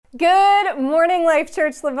Good morning, Life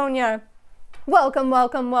Church Livonia. Welcome,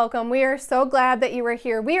 welcome, welcome. We are so glad that you are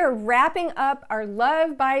here. We are wrapping up our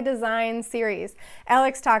Love by Design series.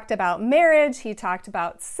 Alex talked about marriage. He talked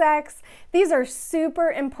about sex. These are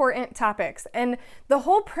super important topics. And the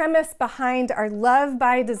whole premise behind our Love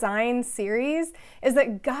by Design series is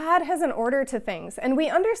that God has an order to things. And we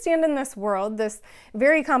understand in this world, this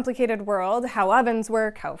very complicated world, how ovens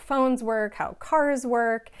work, how phones work, how cars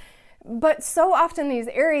work. But so often these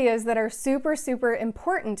areas that are super, super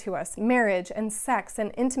important to us, marriage and sex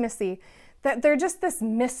and intimacy, that they're just this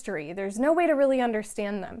mystery. There's no way to really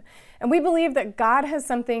understand them. And we believe that God has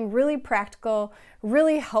something really practical,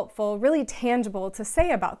 really helpful, really tangible to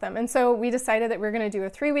say about them. And so we decided that we're going to do a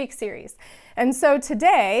 3-week series. And so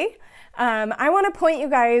today, I want to point you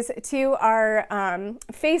guys to our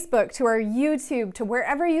Facebook, to our YouTube, to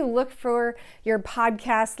wherever you look for your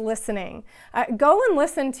podcast listening. Go and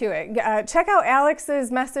listen to it. Check out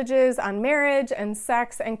Alex's messages on marriage and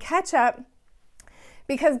sex and catch up,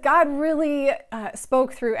 because God really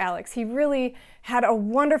spoke through Alex. He really had a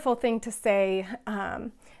wonderful thing to say.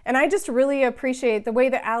 And I just really appreciate the way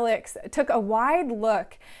that Alex took a wide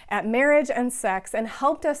look at marriage and sex and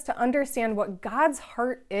helped us to understand what God's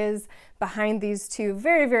heart is behind these two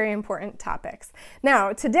very, very important topics.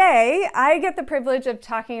 Now, today, I get the privilege of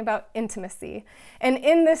talking about intimacy. And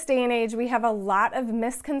in this day and age, we have a lot of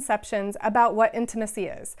misconceptions about what intimacy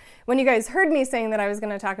is. When you guys heard me saying that I was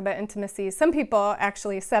going to talk about intimacy, some people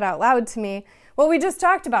actually said out loud to me, well, we just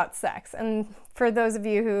talked about sex. And for those of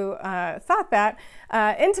you who thought that,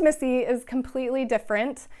 intimacy is completely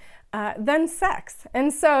different than sex.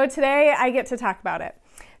 And so today I get to talk about it.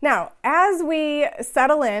 Now, as we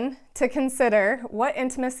settle in to consider what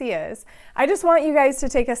intimacy is, I just want you guys to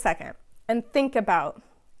take a second and think about,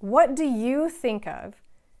 what do you think of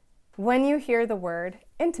when you hear the word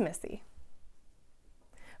intimacy?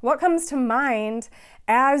 What comes to mind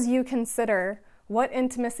as you consider what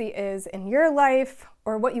intimacy is in your life,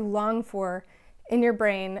 or what you long for in your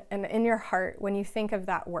brain and in your heart when you think of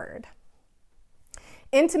that word?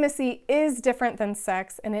 Intimacy is different than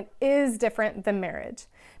sex, and it is different than marriage.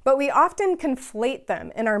 But we often conflate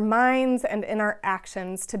them in our minds and in our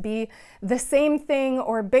actions to be the same thing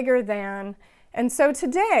or bigger than. And so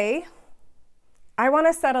today, I want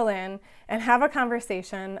to settle in and have a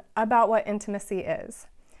conversation about what intimacy is.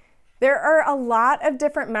 There are a lot of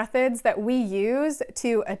different methods that we use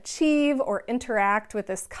to achieve or interact with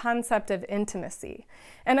this concept of intimacy.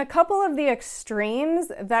 And a couple of the extremes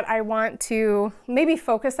that I want to maybe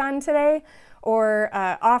focus on today, or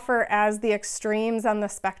offer as the extremes on the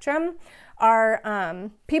spectrum, are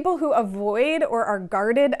people who avoid or are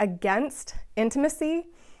guarded against intimacy,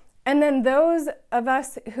 and then those of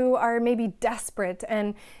us who are maybe desperate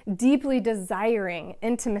and deeply desiring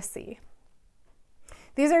intimacy.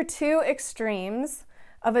 These are two extremes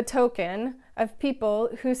of a token of people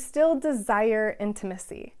who still desire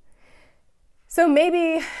intimacy. So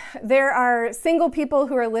maybe there are single people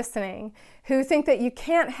who are listening who think that you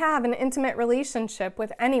can't have an intimate relationship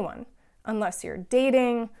with anyone unless you're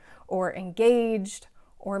dating or engaged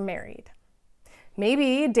or married.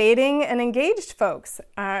 Maybe dating and engaged folks,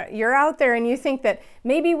 you're out there and you think that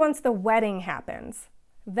maybe once the wedding happens,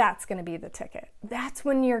 that's going to be the ticket. That's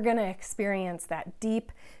when you're going to experience that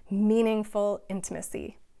deep, meaningful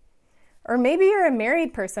intimacy. Or maybe you're a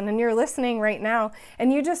married person and you're listening right now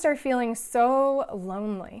and you just are feeling so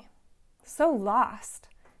lonely, so lost,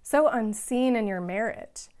 so unseen in your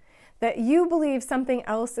marriage that you believe something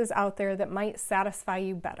else is out there that might satisfy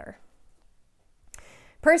you better.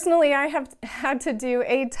 Personally, I have had to do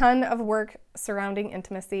a ton of work surrounding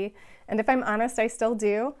intimacy, and if I'm honest, I still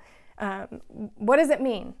do. What does it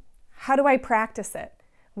mean? How do I practice it?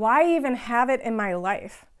 Why even have it in my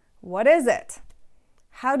life? What is it?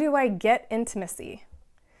 How do I get intimacy?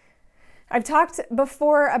 I've talked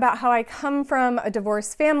before about how I come from a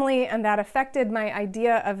divorced family and that affected my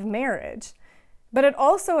idea of marriage, but it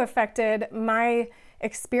also affected my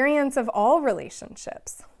experience of all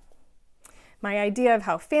relationships. My idea of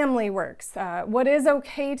how family works, what is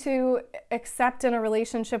okay to accept in a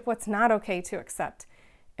relationship, what's not okay to accept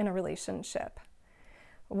in a relationship.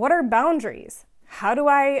 What are boundaries? How do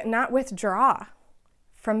I not withdraw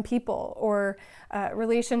from people or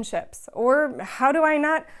relationships? Or how do I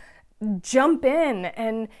not jump in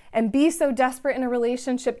and be so desperate in a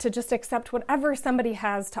relationship to just accept whatever somebody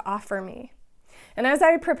has to offer me? And as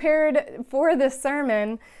I prepared for this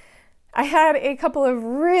sermon, I had a couple of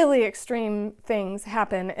really extreme things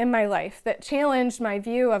happen in my life that challenged my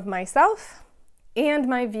view of myself and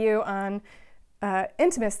my view on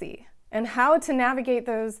intimacy and how to navigate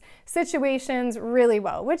those situations really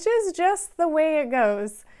well, which is just the way it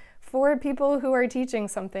goes for people who are teaching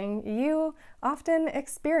something, you often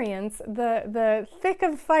experience the thick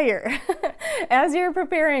of fire as you're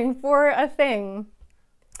preparing for a thing.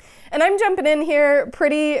 And I'm jumping in here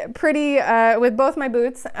pretty with both my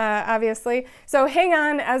boots, obviously. So hang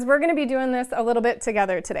on, as we're going to be doing this a little bit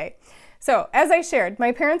together today. So as I shared,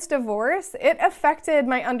 my parents' divorce, it affected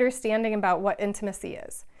my understanding about what intimacy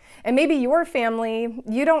is. And maybe your family,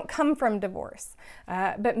 you don't come from divorce,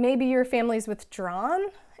 but maybe your family's withdrawn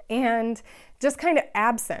and just kind of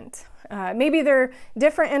absent. Maybe they're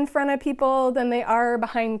different in front of people than they are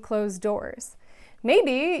behind closed doors.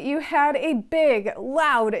 Maybe you had a big,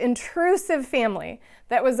 loud, intrusive family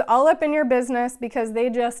that was all up in your business because they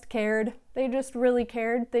just cared. They just really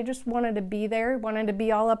cared. They just wanted to be there, wanted to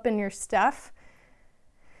be all up in your stuff.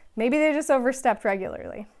 Maybe they just overstepped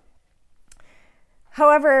regularly.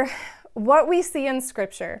 However, what we see in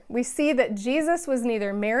Scripture, we see that Jesus was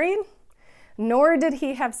neither married nor did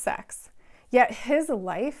he have sex, yet his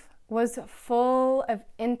life was full of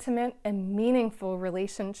intimate and meaningful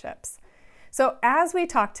relationships. So as we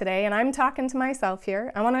talk today, and I'm talking to myself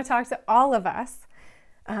here, I want to talk to all of us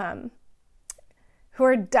who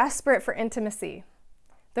are desperate for intimacy,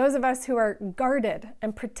 those of us who are guarded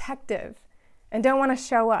and protective and don't want to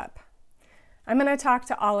show up. I'm going to talk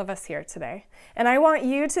to all of us here today, and I want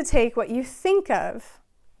you to take what you think of,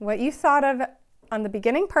 what you thought of on the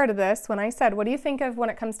beginning part of this when I said, what do you think of when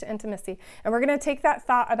it comes to intimacy? And we're going to take that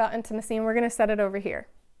thought about intimacy and we're going to set it over here.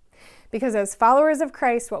 Because as followers of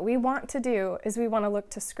Christ, what we want to do is we want to look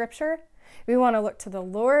to Scripture, we want to look to the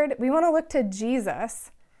Lord, we want to look to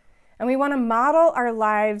Jesus, and we want to model our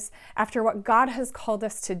lives after what God has called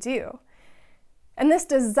us to do. And this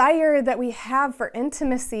desire that we have for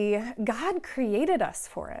intimacy, God created us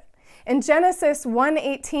for it. In Genesis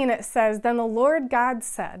 1:18, it says, "Then the Lord God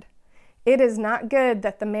said, 'It is not good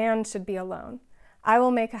that the man should be alone. I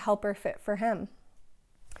will make a helper fit for him.'"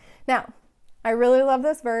 Now, I really love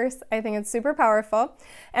this verse. I think it's super powerful,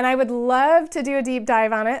 and I would love to do a deep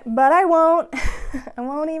dive on it, but I won't. I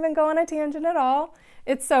won't even go on a tangent at all.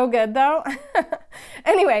 It's so good, though.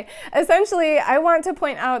 Anyway, essentially, I want to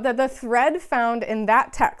point out that the thread found in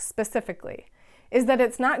that text specifically is that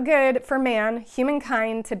it's not good for man,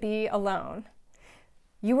 humankind, to be alone.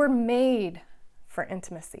 You were made for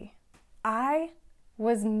intimacy. I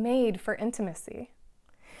was made for intimacy.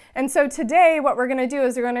 And so today, what we're going to do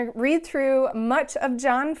is we're going to read through much of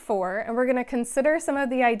John 4, and we're going to consider some of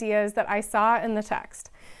the ideas that I saw in the text.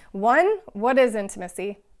 1, what is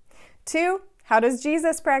intimacy? 2, how does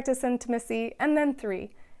Jesus practice intimacy? And then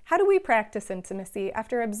 3, how do we practice intimacy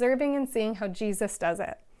after observing and seeing how Jesus does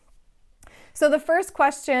it? So the first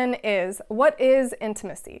question is, what is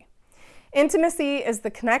intimacy? Intimacy is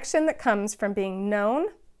the connection that comes from being known,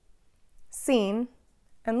 seen,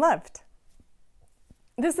 and loved.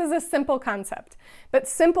 This is a simple concept, but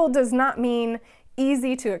simple does not mean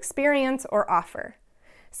easy to experience or offer.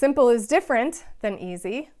 Simple is different than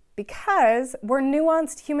easy because we're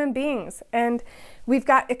nuanced human beings and we've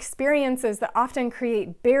got experiences that often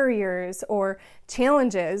create barriers or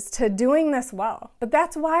challenges to doing this well. But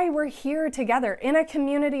that's why we're here together in a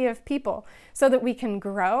community of people so that we can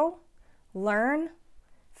grow, learn,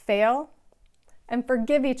 fail, and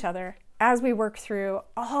forgive each other as we work through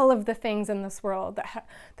all of the things in this world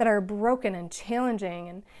that are broken and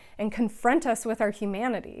challenging and confront us with our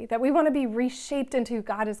humanity, that we want to be reshaped into who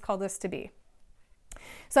God has called us to be.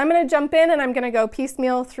 So I'm going to jump in and I'm going to go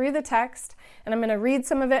piecemeal through the text, and I'm going to read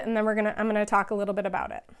some of it, and then I'm going to talk a little bit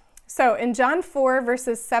about it. So in John 4,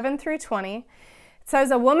 verses 7 through 20, it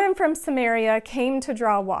says, "A woman from Samaria came to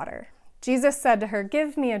draw water. Jesus said to her,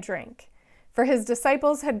 'Give me a drink,' for his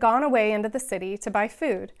disciples had gone away into the city to buy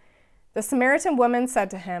food. The Samaritan woman said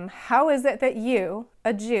to him, 'How is it that you,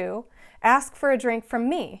 a Jew, ask for a drink from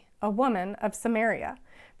me, a woman of Samaria?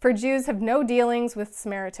 For Jews have no dealings with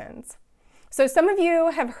Samaritans.'" So some of you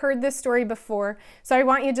have heard this story before, so I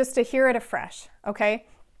want you just to hear it afresh, okay?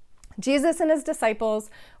 Jesus and his disciples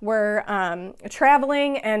were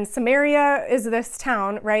traveling, and Samaria is this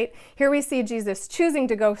town, right? Here we see Jesus choosing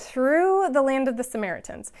to go through the land of the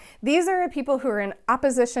Samaritans. These are people who are in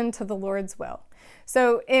opposition to the Lord's will.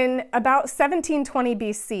 So in about 1720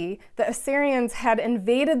 BC, the Assyrians had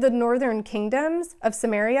invaded the northern kingdoms of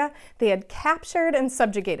Samaria. They had captured and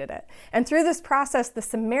subjugated it. And through this process, the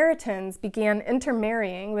Samaritans began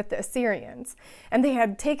intermarrying with the Assyrians. And they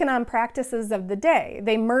had taken on practices of the day.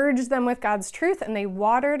 They merged them with God's truth, and they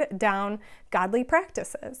watered down godly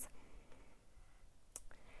practices.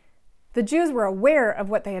 The Jews were aware of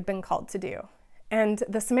what they had been called to do. and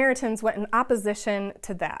the Samaritans went in opposition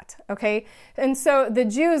to that, okay? And so the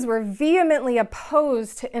Jews were vehemently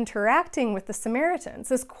opposed to interacting with the Samaritans.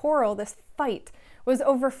 This quarrel, this fight, was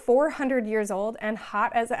over 400 years old and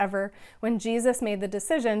hot as ever when Jesus made the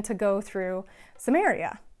decision to go through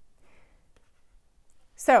Samaria.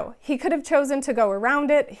 So he could have chosen to go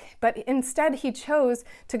around it, but instead he chose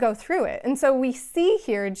to go through it. And so we see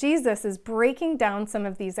here Jesus is breaking down some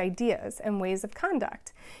of these ideas and ways of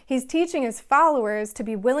conduct. He's teaching his followers to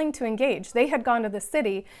be willing to engage. They had gone to the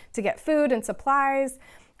city to get food and supplies,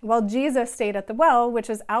 while Jesus stayed at the well, which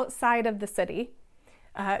is outside of the city,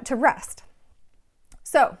 to rest.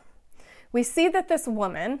 So we see that this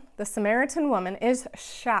woman, the Samaritan woman, is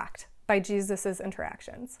shocked by Jesus'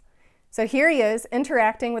 interactions. So here he is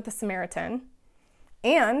interacting with the Samaritan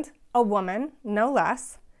and a woman, no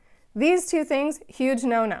less. These two things, huge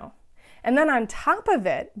no-no. And then on top of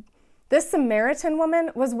it, this Samaritan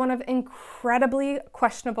woman was one of incredibly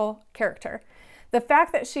questionable character. The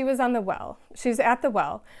fact that she was on the well, she's at the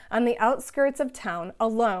well, on the outskirts of town,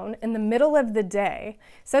 alone, in the middle of the day,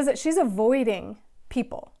 says that she's avoiding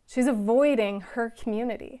people. She's avoiding her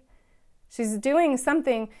community. She's doing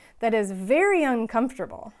something that is very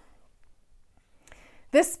uncomfortable.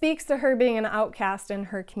 This speaks to her being an outcast in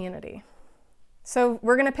her community. So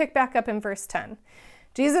we're going to pick back up in verse 10.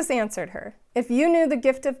 Jesus answered her, "If you knew the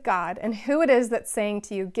gift of God and who it is that's saying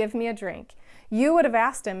to you, 'Give me a drink,' you would have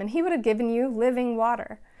asked him, and he would have given you living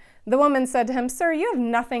water." The woman said to him, "Sir, you have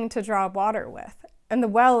nothing to draw water with, and the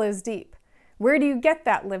well is deep. Where do you get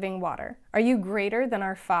that living water? Are you greater than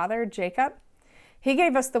our father Jacob? He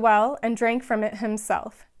gave us the well and drank from it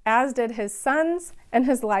himself, as did his sons and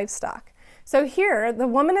his livestock." So here, the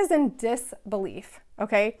woman is in disbelief,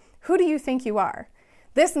 okay? Who do you think you are?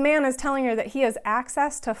 This man is telling her that he has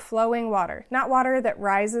access to flowing water, not water that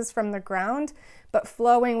rises from the ground, but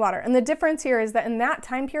flowing water. And the difference here is that in that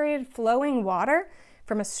time period, flowing water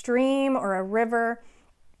from a stream or a river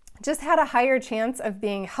just had a higher chance of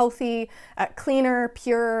being healthy, cleaner,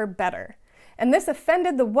 purer, better. And this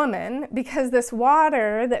offended the woman because this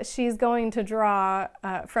water that she's going to draw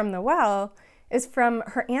from the well is from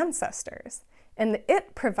her ancestors, and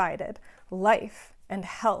it provided life and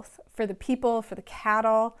health for the people, for the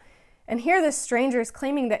cattle. And here this stranger is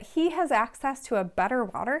claiming that he has access to a better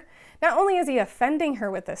water. Not only is he offending her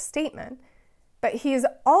with this statement, but he's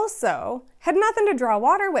also had nothing to draw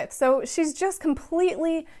water with. So she's just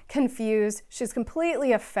completely confused. She's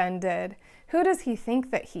completely offended. Who does he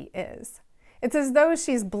think that he is? It's as though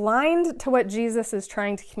she's blind to what Jesus is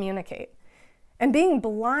trying to communicate. And being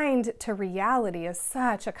blind to reality is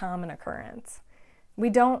such a common occurrence. We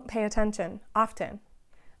don't pay attention often.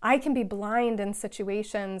 I can be blind in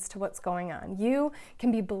situations to what's going on. You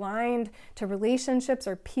can be blind to relationships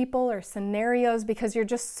or people or scenarios because you're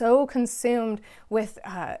just so consumed with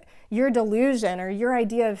your delusion or your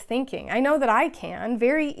idea of thinking. I know that I can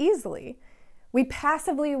very easily. We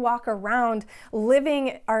passively walk around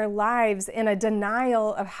living our lives in a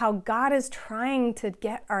denial of how God is trying to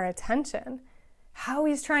get our attention, how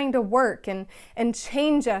he's trying to work and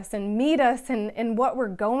change us and meet us in what we're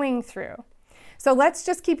going through. So let's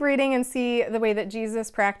just keep reading and see the way that Jesus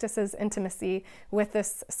practices intimacy with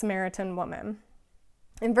this Samaritan woman.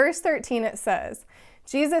 In verse 13 it says,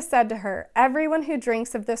 Jesus said to her, "Everyone who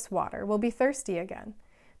drinks of this water will be thirsty again.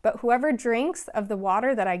 But whoever drinks of the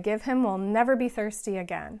water that I give him will never be thirsty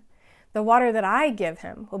again. The water that I give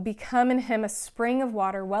him will become in him a spring of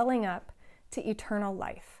water welling up to eternal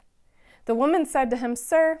life." The woman said to him,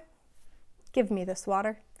 "Sir, give me this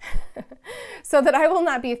water, so that I will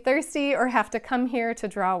not be thirsty or have to come here to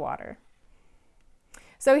draw water."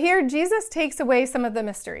 So here Jesus takes away some of the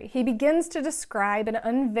mystery. He begins to describe and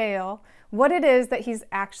unveil what it is that he's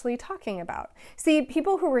actually talking about. See,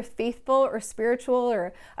 people who were faithful or spiritual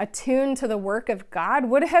or attuned to the work of God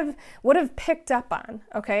would have picked up on,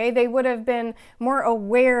 okay? They would have been more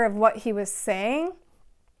aware of what he was saying.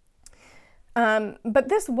 But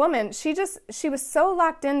this woman, she was so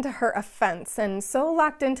locked into her offense and so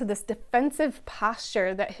locked into this defensive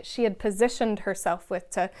posture that she had positioned herself with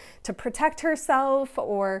to protect herself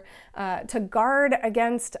or to guard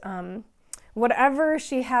against whatever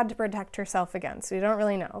she had to protect herself against. We don't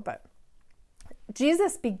really know, but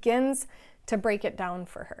Jesus begins to break it down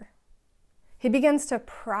for her. He begins to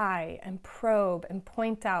pry and probe and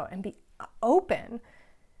point out and be open.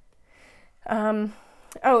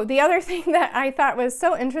 The other thing that I thought was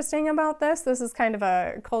so interesting about this is kind of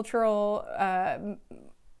a cultural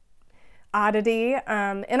oddity.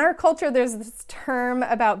 In our culture, there's this term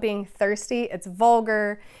about being thirsty. It's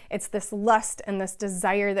vulgar. It's this lust and this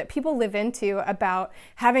desire that people live into about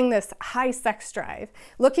having this high sex drive,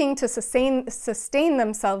 looking to sustain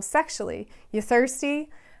themselves sexually. You thirsty?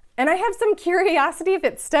 And I have some curiosity if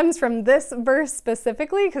it stems from this verse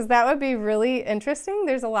specifically, because that would be really interesting.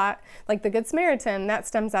 There's a lot, like the Good Samaritan, that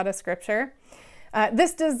stems out of Scripture.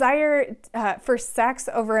 This desire for sex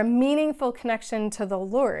over a meaningful connection to the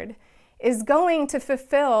Lord is going to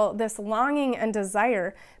fulfill this longing and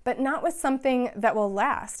desire, but not with something that will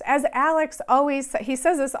last. As Alex always says, he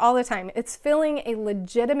says this all the time, it's filling a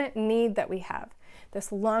legitimate need that we have,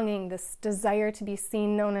 this longing, this desire to be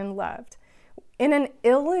seen, known, and loved, in an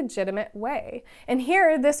illegitimate way. And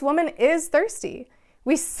here, this woman is thirsty.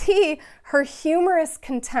 We see her humorous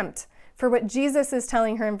contempt for what Jesus is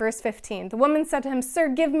telling her in verse 15. The woman said to him, "Sir,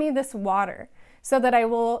 give me this water so that I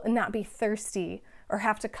will not be thirsty or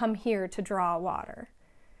have to come here to draw water."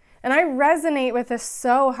 And I resonate with this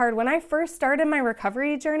so hard. When I first started my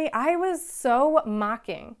recovery journey, I was so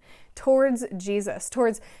mocking towards Jesus,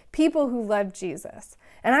 towards people who loved Jesus.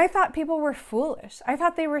 And I thought people were foolish. I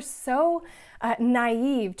thought they were so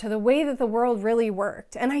naive to the way that the world really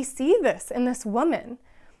worked. And I see this in this woman.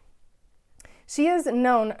 She is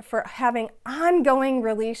known for having ongoing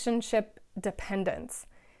relationship dependence.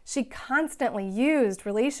 She constantly used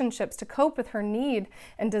relationships to cope with her need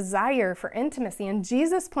and desire for intimacy. And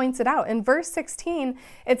Jesus points it out. In verse 16,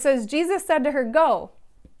 it says, Jesus said to her, "Go,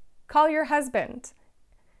 call your husband.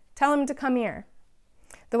 Tell him to come here."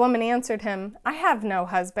 The woman answered him, "I have no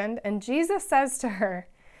husband." And Jesus says to her,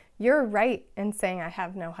 "You're right in saying I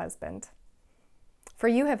have no husband. For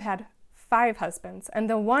you have had 5 husbands, and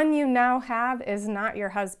the one you now have is not your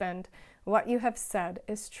husband. What you have said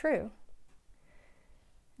is true."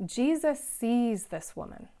 Jesus sees this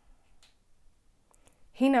woman.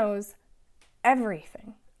 He knows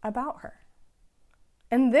everything about her.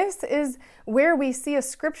 And this is where we see a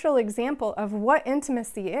scriptural example of what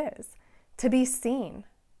intimacy is: to be seen,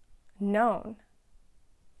 known,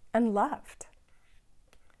 and loved.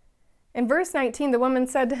 In verse 19, the woman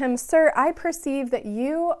said to him, "Sir, I perceive that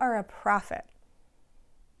you are a prophet.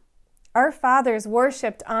 Our fathers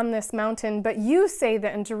worshipped on this mountain, but you say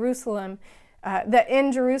that in Jerusalem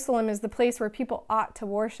is the place where people ought to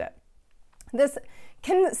worship." This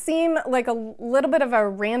can seem like a little bit of a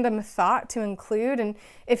random thought to include, and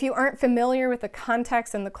if you aren't familiar with the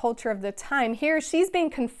context and the culture of the time, here she's being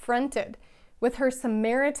confronted with her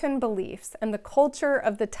Samaritan beliefs and the culture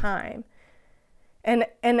of the time, and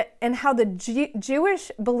how the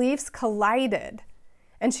Jewish beliefs collided.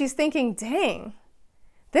 And she's thinking, dang,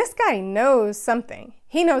 this guy knows something.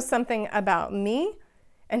 He knows something about me,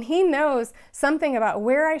 and he knows something about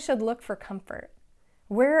where I should look for comfort,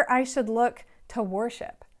 where I should look to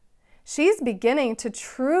worship. She's beginning to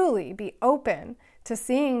truly be open to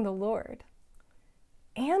seeing the Lord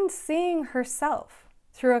and seeing herself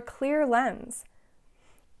through a clear lens.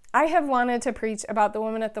 I have wanted to preach about the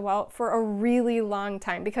woman at the well for a really long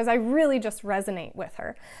time because I really just resonate with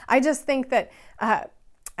her. I just think that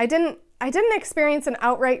I didn't experience an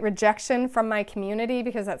outright rejection from my community,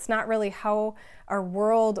 because that's not really how our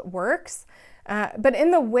world works. But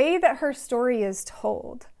in the way that her story is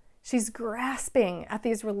told, she's grasping at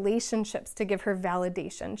these relationships to give her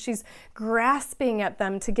validation. She's grasping at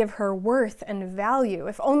them to give her worth and value.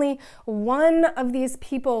 If only one of these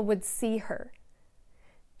people would see her,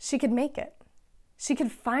 she could make it. She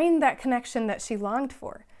could find that connection that she longed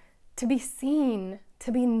for, to be seen,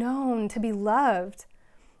 to be known, to be loved.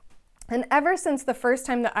 And ever since the first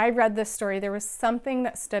time that I read this story, there was something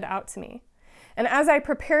that stood out to me. And as I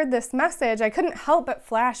prepared this message, I couldn't help but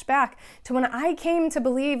flash back to when I came to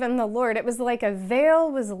believe in the Lord. It was like a veil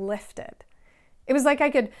was lifted. It was like I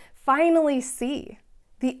could finally see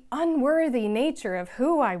the unworthy nature of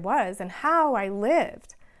who I was and how I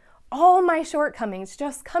lived. All my shortcomings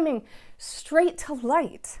just coming straight to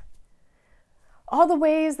light. All the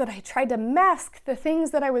ways that I tried to mask the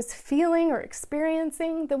things that I was feeling or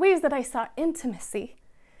experiencing, the ways that I sought intimacy,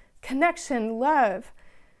 connection, love.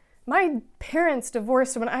 My parents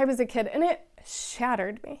divorced when I was a kid, and it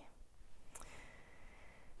shattered me.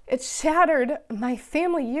 It shattered my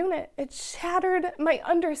family unit. It shattered my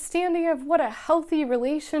understanding of what a healthy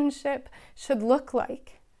relationship should look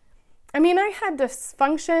like. I mean, I had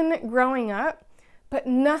dysfunction growing up, but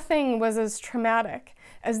nothing was as traumatic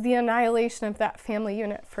as the annihilation of that family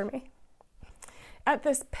unit for me. At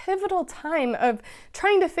this pivotal time of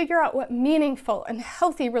trying to figure out what meaningful and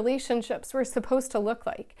healthy relationships were supposed to look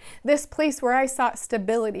like, this place where I sought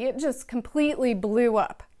stability, it just completely blew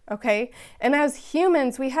up. okay? And as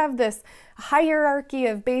humans, we have this hierarchy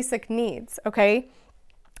of basic needs, okay?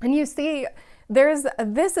 And you see,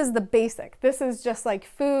 this is the basic. This is just like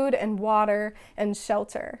food and water and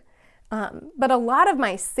shelter. But a lot of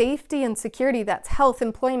my safety and security, that's health,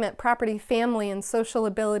 employment, property, family, and social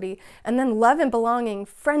ability, and then love and belonging,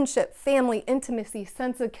 friendship, family, intimacy,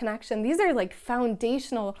 sense of connection. These are like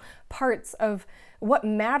foundational parts of what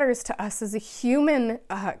matters to us as a human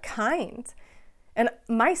kind. And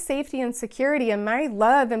my safety and security and my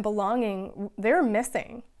love and belonging, they're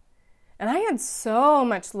missing. And I had so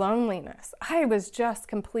much loneliness. I was just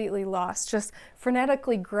completely lost, just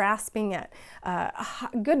frenetically grasping at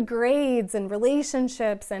good grades and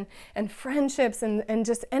relationships and friendships and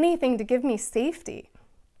just anything to give me safety.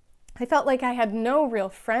 I felt like I had no real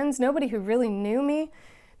friends, nobody who really knew me,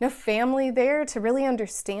 no family there to really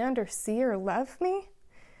understand or see or love me.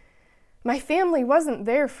 My family wasn't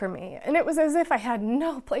there for me, and it was as if I had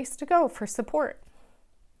no place to go for support.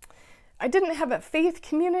 I didn't have a faith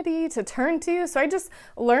community to turn to, so I just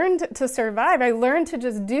learned to survive. I learned to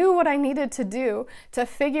just do what I needed to do to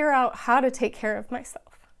figure out how to take care of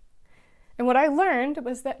myself. And what I learned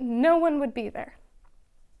was that no one would be there.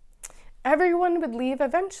 Everyone would leave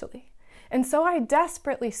eventually. And so I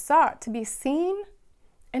desperately sought to be seen,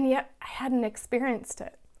 and yet I hadn't experienced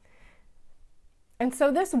it. And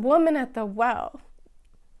so this woman at the well,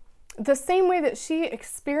 the same way that she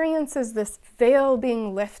experiences this veil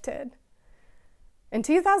being lifted, in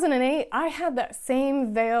 2008, I had that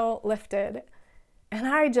same veil lifted, and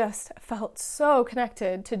I just felt so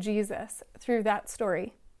connected to Jesus through that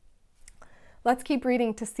story. Let's keep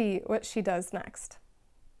reading to see what she does next.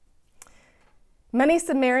 Many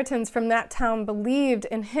Samaritans from that town believed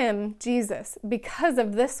in him, Jesus, because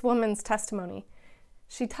of this woman's testimony.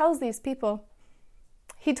 She tells these people,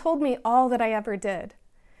 "He told me all that I ever did."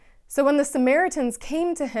 So when the Samaritans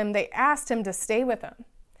came to him, they asked him to stay with them.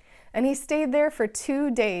 And he stayed there for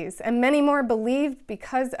 2 days, and many more believed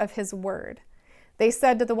because of his word. They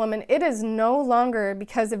said to the woman, "It is no longer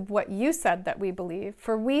because of what you said that we believe,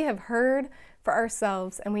 for we have heard for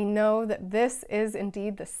ourselves, and we know that this is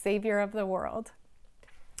indeed the Savior of the world."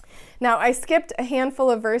 Now, I skipped a handful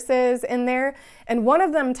of verses in there, and one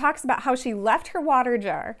of them talks about how she left her water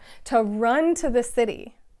jar to run to the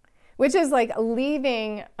city, which is like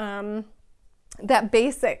leaving that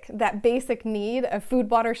basic need of food,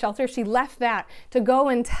 water, shelter. She left that to go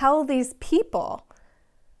and tell these people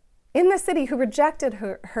in the city who rejected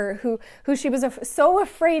her, who she was so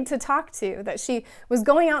afraid to talk to, that she was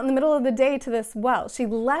going out in the middle of the day to this well. She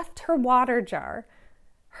left her water jar,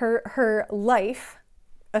 her life,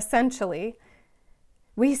 essentially.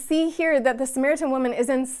 We see here that the Samaritan woman is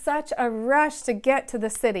in such a rush to get to the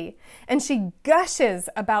city, and she gushes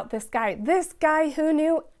about this guy who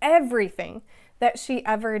knew everything that she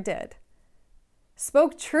ever did,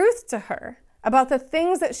 spoke truth to her about the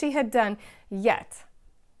things that she had done, yet,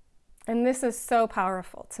 and this is so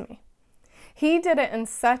powerful to me, he did it in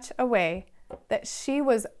such a way that she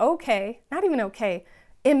was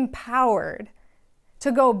empowered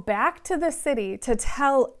to go back to the city to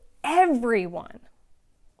tell everyone.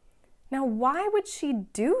 Now, why would she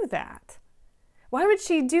do that? Why would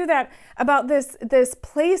she do that about this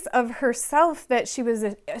place of herself that she was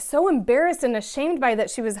so embarrassed and ashamed by, that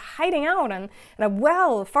she was hiding out in a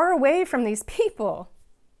well far away from these people?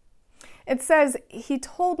 It says, "He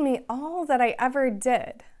told me all that I ever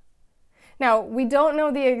did." Now, we don't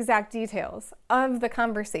know the exact details of the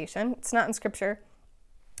conversation. It's not in Scripture.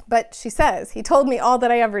 But she says, "He told me all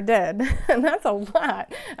that I ever did." And that's a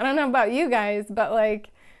lot. I don't know about you guys, but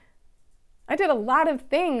I did a lot of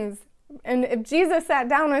things. And if Jesus sat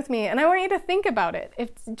down with me, and I want you to think about it, if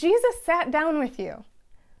Jesus sat down with you,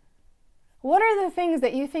 what are the things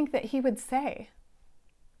that you think that he would say?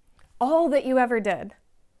 All that you ever did.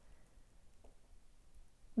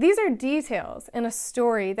 These are details in a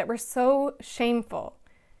story that were so shameful.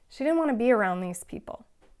 She didn't want to be around these people,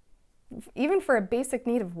 even for a basic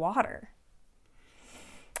need of water.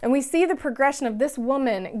 And we see the progression of this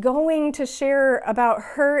woman going to share about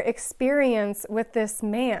her experience with this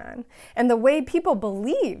man and the way people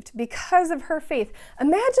believed because of her faith.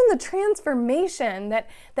 Imagine the transformation that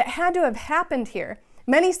had to have happened here.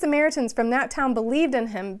 Many Samaritans from that town believed in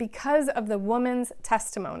him because of the woman's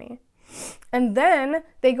testimony. And then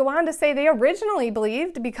they go on to say they originally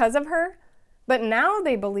believed because of her, but now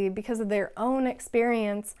they believe because of their own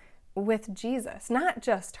experience with Jesus, not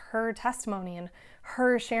just her testimony and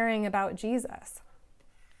her sharing about Jesus.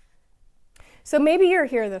 So maybe you're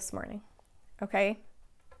here this morning, okay?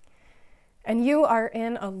 And you are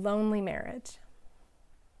in a lonely marriage.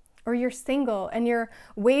 Or you're single and you're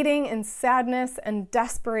waiting in sadness and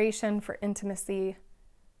desperation for intimacy.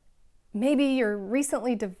 Maybe you're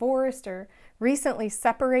recently divorced or recently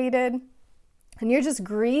separated, and you're just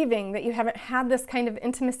grieving that you haven't had this kind of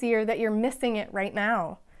intimacy or that you're missing it right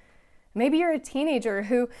now. Maybe you're a teenager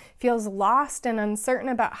who feels lost and uncertain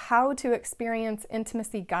about how to experience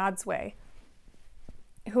intimacy God's way.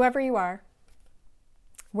 Whoever you are,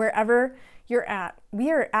 wherever you're at,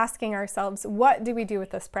 we are asking ourselves, what do we do with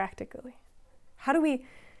this practically? How do we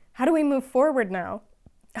move forward now?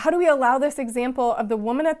 How do we allow this example of the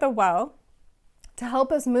woman at the well to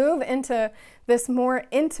help us move into this more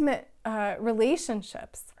intimate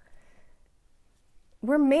relationships?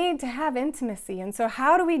 We're made to have intimacy, and so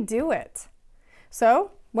how do we do it?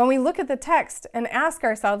 So when we look at the text and ask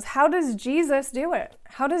ourselves, how does Jesus do it?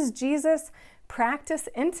 How does Jesus practice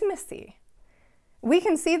intimacy? We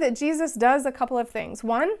can see that Jesus does a couple of things.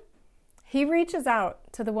 One, he reaches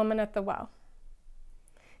out to the woman at the well.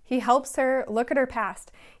 He helps her look at her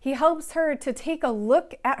past. He helps her to take a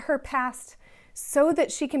look at her past so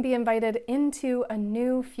that she can be invited into a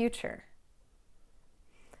new future.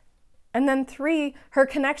 And then 3, her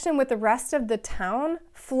connection with the rest of the town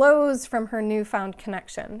flows from her newfound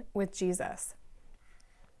connection with Jesus.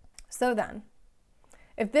 So then,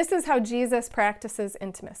 if this is how Jesus practices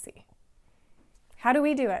intimacy, how do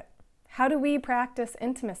we do it? How do we practice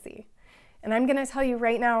intimacy? And I'm going to tell you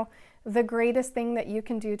right now, the greatest thing that you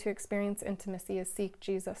can do to experience intimacy is seek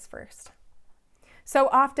Jesus first. So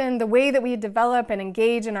often, the way that we develop and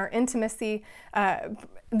engage in our intimacy,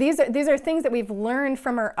 these are things that we've learned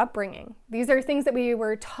from our upbringing. These are things that we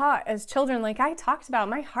were taught as children. Like I talked about,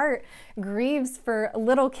 my heart grieves for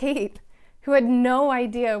little Kate, who had no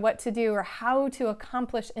idea what to do or how to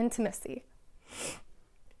accomplish intimacy.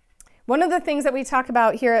 One of the things that we talk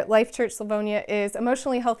about here at Life Church Livonia is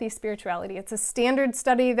emotionally healthy spirituality. It's a standard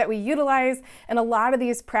study that we utilize, and a lot of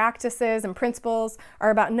these practices and principles are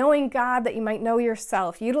about knowing God that you might know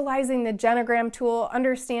yourself, utilizing the Genogram tool,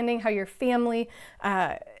 understanding how your family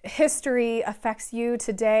history affects you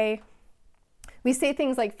today. We say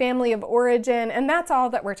things like family of origin, and that's all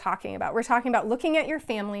that we're talking about. We're talking about looking at your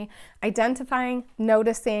family, identifying,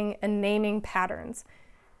 noticing, and naming patterns.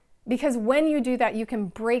 Because when you do that, you can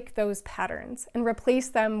break those patterns and replace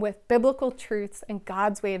them with biblical truths and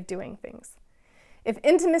God's way of doing things. If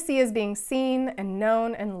intimacy is being seen and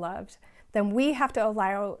known and loved, then we have to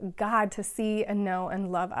allow God to see and know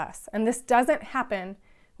and love us. And this doesn't happen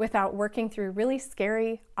without working through really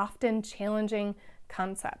scary, often challenging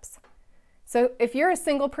concepts. So if you're a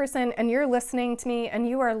single person and you're listening to me and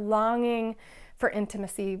you are longing for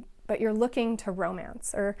intimacy, but you're looking to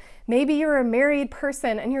romance, or maybe you're a married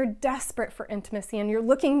person and you're desperate for intimacy and you're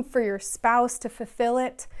looking for your spouse to fulfill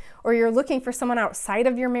it, or you're looking for someone outside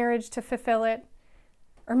of your marriage to fulfill it,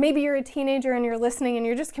 or maybe you're a teenager and you're listening and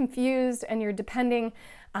you're just confused and you're depending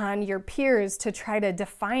on your peers to try to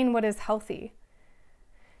define what is healthy.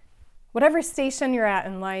 Whatever station you're at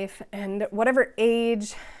in life and whatever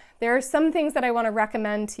age, there are some things that I want to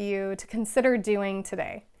recommend to you to consider doing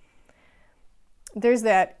today. There's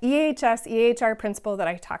that EHS, EHR principle that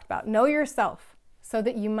I talked about. Know yourself so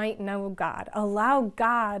that you might know God. Allow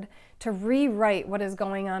God to rewrite what is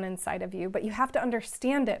going on inside of you, but you have to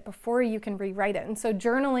understand it before you can rewrite it. And so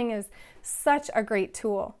journaling is such a great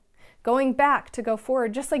tool. Going back to go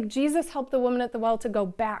forward, just like Jesus helped the woman at the well to go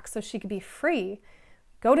back so she could be free.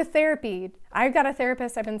 Go to therapy. I've got a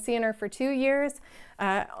therapist. I've been seeing her for 2 years,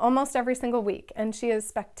 almost every single week, and she is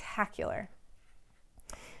spectacular.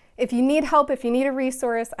 If you need help, if you need a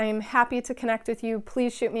resource, I am happy to connect with you.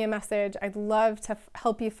 Please shoot me a message. I'd love to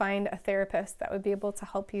help you find a therapist that would be able to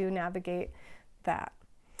help you navigate that.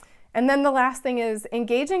 And then the last thing is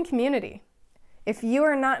engage in community. If you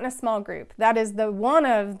are not in a small group, that is one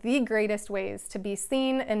of the greatest ways to be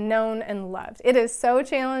seen and known and loved. It is so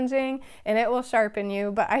challenging and it will sharpen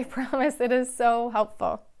you, but I promise it is so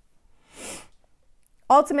helpful.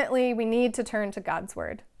 Ultimately, we need to turn to God's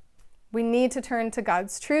word. We need to turn to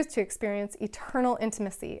God's truth to experience eternal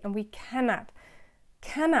intimacy, and we cannot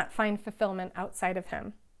find fulfillment outside of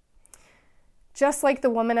him. Just like the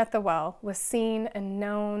woman at the well was seen and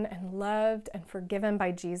known and loved and forgiven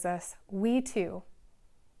by Jesus, we too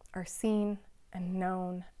are seen and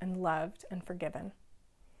known and loved and forgiven.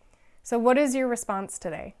 So what is your response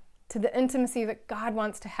today to the intimacy that God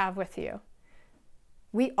wants to have with you?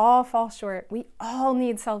 We all fall short. We all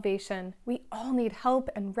need salvation. We all need help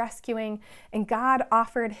and rescuing. And God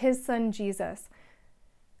offered his son Jesus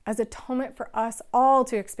as atonement for us all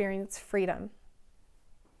to experience freedom.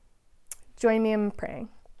 Join me in praying.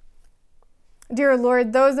 Dear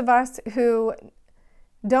Lord, those of us who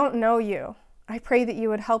don't know you, I pray that you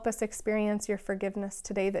would help us experience your forgiveness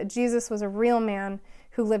today, that Jesus was a real man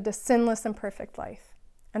who lived a sinless and perfect life,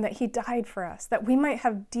 and that he died for us, that we might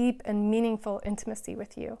have deep and meaningful intimacy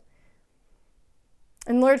with you.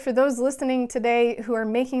 And Lord, for those listening today who are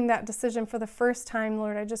making that decision for the first time,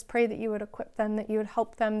 Lord, I just pray that you would equip them, that you would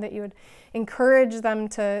help them, that you would encourage them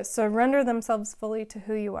to surrender themselves fully to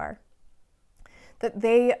who you are, that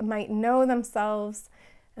they might know themselves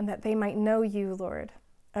and that they might know you, Lord,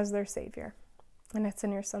 as their Savior. And it's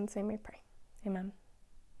in your Son's name we pray. Amen.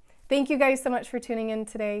 Thank you guys so much for tuning in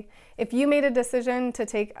today. If you made a decision to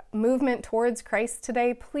take movement towards Christ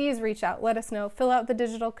today, please reach out. Let us know. Fill out the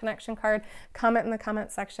digital connection card. Comment in the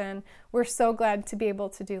comment section. We're so glad to be able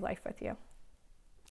to do life with you.